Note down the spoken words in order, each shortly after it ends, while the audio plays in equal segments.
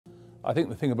I think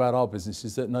the thing about our business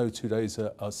is that no 2 days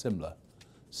are similar.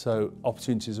 So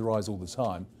opportunities arise all the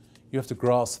time. You have to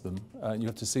grasp them, you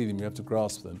have to see them, you have to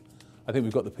grasp them. I think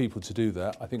we've got the people to do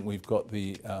that. I think we've got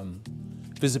the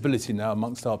visibility now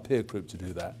amongst our peer group to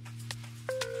do that.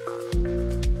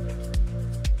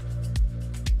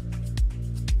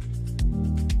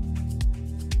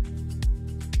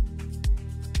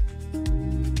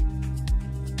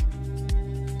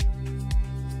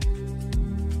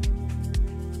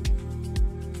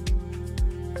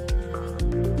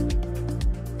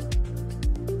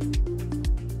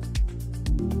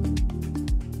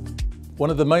 One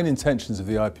of the main intentions of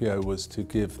the IPO was to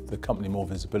give the company more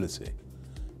visibility,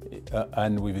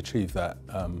 and we've achieved that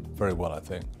very well, I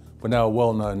think. We're now a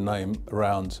well-known name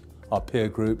around our peer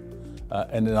group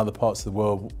and in other parts of the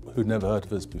world who'd never heard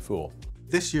of us before.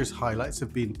 This year's highlights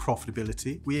have been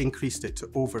profitability. We increased it to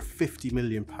over £50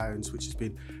 million, which has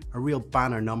been a real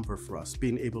banner number for us,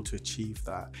 being able to achieve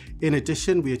that. In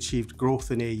addition, we achieved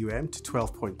growth in AUM to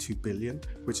 12.2 billion,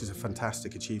 which is a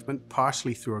fantastic achievement,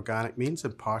 partially through organic means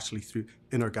and partially through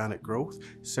inorganic growth.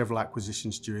 Several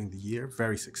acquisitions during the year,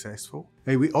 very successful.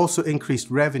 We also increased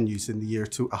revenues in the year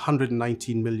to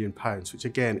 £119 million, which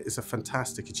again is a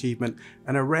fantastic achievement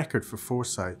and a record for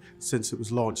Foresight since it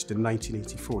was launched in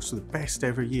 1984, so the best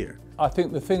ever year. I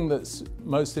think the thing that's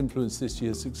most influenced this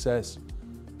year's success,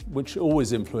 which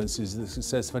always influences the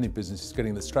success of any business, is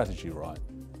getting the strategy right.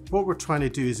 What we're trying to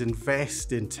do is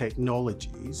invest in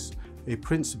technologies,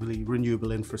 principally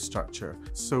renewable infrastructure.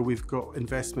 So we've got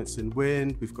investments in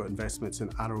wind, we've got investments in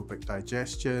anaerobic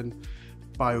digestion,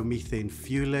 biomethane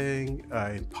fueling,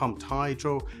 in pumped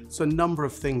hydro, so a number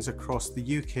of things across the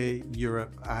UK,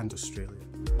 Europe and Australia.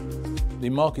 The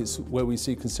markets where we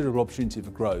see considerable opportunity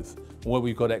for growth, and where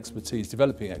we've got expertise,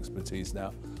 developing expertise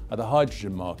now, are the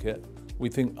hydrogen market. We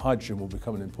think hydrogen will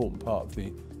become an important part of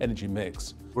the energy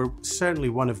mix. We're certainly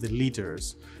one of the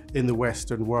leaders in the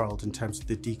Western world in terms of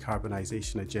the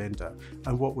decarbonisation agenda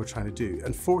and what we're trying to do.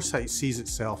 And Foresight sees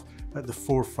itself at the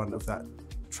forefront of that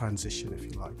transition, if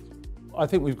you like. I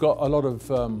think we've got a lot of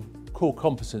core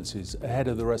competencies ahead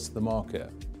of the rest of the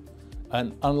market.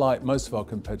 And unlike most of our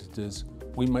competitors,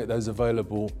 we make those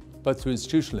available both to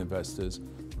institutional investors,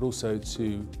 but also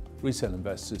to retail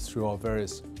investors through our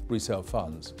various resale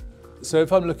funds. So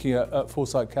if I'm looking at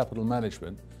Foresight Capital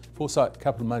Management, Foresight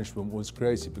Capital Management was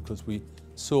created because we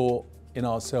saw in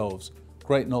ourselves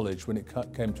great knowledge when it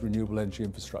came to renewable energy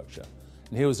infrastructure.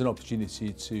 And here was an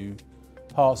opportunity to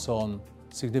pass on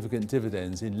significant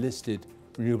dividends in listed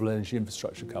renewable energy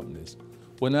infrastructure companies.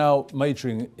 We're now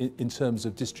majoring in terms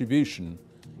of distribution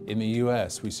in the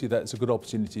US. We see that as a good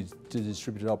opportunity to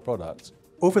distribute our products.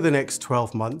 Over the next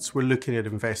 12 months, we're looking at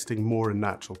investing more in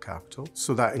natural capital.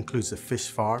 So that includes a fish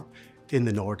farm in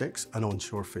the Nordics, an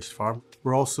onshore fish farm.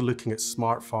 We're also looking at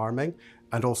smart farming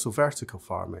and also vertical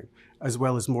farming, as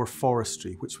well as more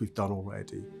forestry, which we've done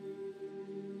already.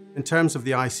 In terms of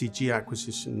the ICG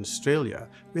acquisition in Australia,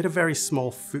 we had a very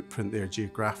small footprint there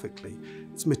geographically.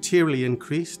 It's materially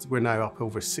increased. We're now up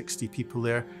over 60 people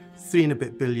there, 3 and a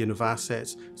bit billion of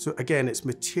assets. So again, it's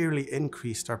materially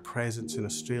increased our presence in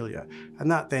Australia. And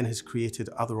that then has created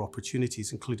other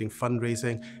opportunities, including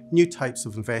fundraising, new types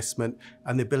of investment,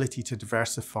 and the ability to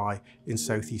diversify in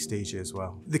Southeast Asia as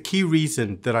well. The key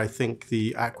reason that I think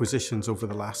the acquisitions over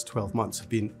the last 12 months have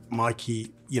been my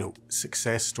key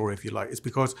success story, if you like, is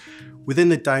because within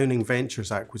the Downing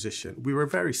Ventures acquisition, we were a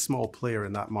very small player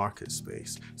in that market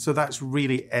space. So that's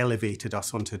really elevated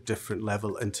us onto a different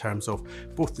level in terms of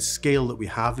both the scale that we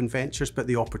have in ventures, but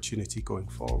the opportunity going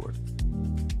forward.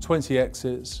 20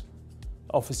 exits,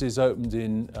 offices opened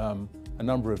in a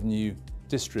number of new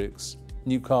districts.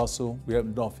 Newcastle, we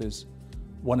opened an office,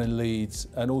 one in Leeds,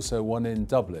 and also one in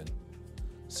Dublin.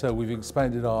 So we've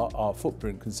expanded our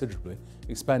footprint considerably,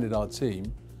 expanded our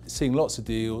team, seeing lots of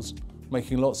deals,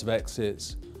 making lots of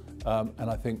exits, and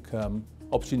I think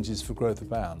opportunities for growth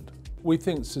abound. We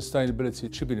think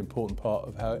sustainability should be an important part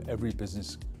of how every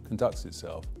business conducts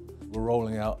itself. We're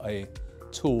rolling out a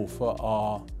tool for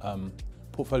our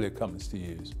portfolio companies to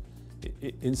use.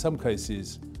 In some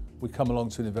cases, we come along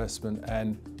to an investment,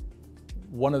 and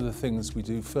one of the things we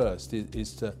do first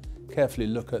is to carefully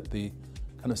look at the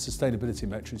kind of sustainability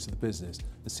metrics of the business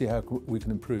and see how we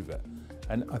can improve it.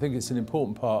 And I think it's an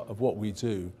important part of what we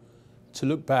do to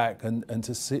look back and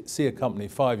to see a company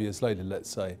 5 years later, let's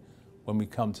say, when we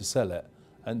come to sell it,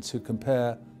 and to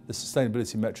compare the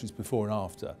sustainability metrics before and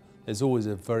after. There's always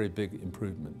a very big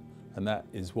improvement, and that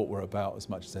is what we're about as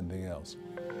much as anything else.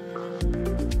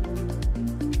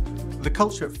 The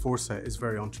culture at Foresight is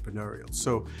very entrepreneurial,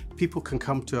 so people can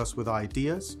come to us with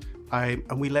ideas,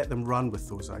 and we let them run with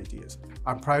those ideas.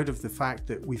 I'm proud of the fact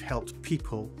that we've helped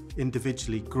people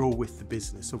individually grow with the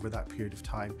business over that period of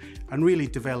time and really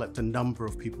developed a number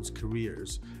of people's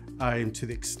careers to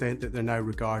the extent that they're now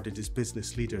regarded as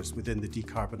business leaders within the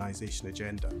decarbonisation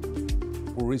agenda.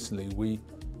 Well, recently we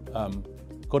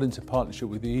got into partnership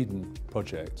with the Eden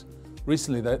project.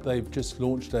 Recently they've just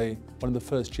launched one of the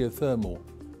first geothermal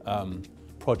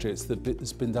projects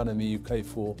that's been done in the UK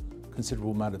for a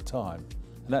considerable amount of time.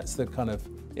 And that's the kind of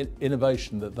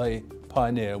innovation that they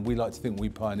pioneer, and we like to think we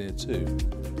pioneer too.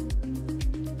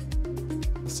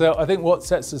 So I think what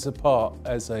sets us apart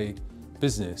as a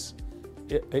business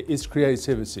is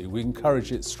creativity. We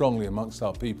encourage it strongly amongst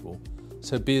our people.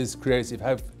 So be as creative,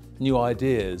 have new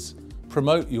ideas,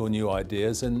 promote your new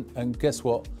ideas, and guess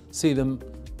what? See them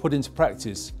put into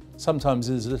practice, sometimes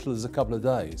in as little as a couple of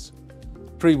days.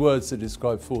 3 words that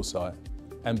describe Foresight: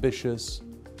 ambitious,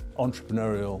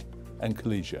 entrepreneurial, and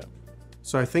collegiate.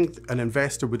 So I think an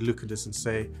investor would look at us and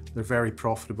say, they're very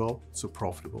profitable, so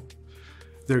profitable.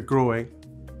 They're growing,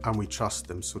 and we trust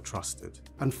them, so trusted.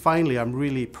 And finally, I'm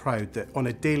really proud that on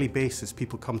a daily basis,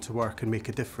 people come to work and make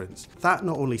a difference. That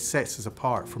not only sets us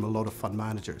apart from a lot of fund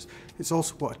managers, it's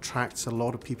also what attracts a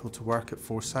lot of people to work at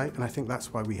Foresight, and I think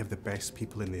that's why we have the best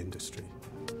people in the industry.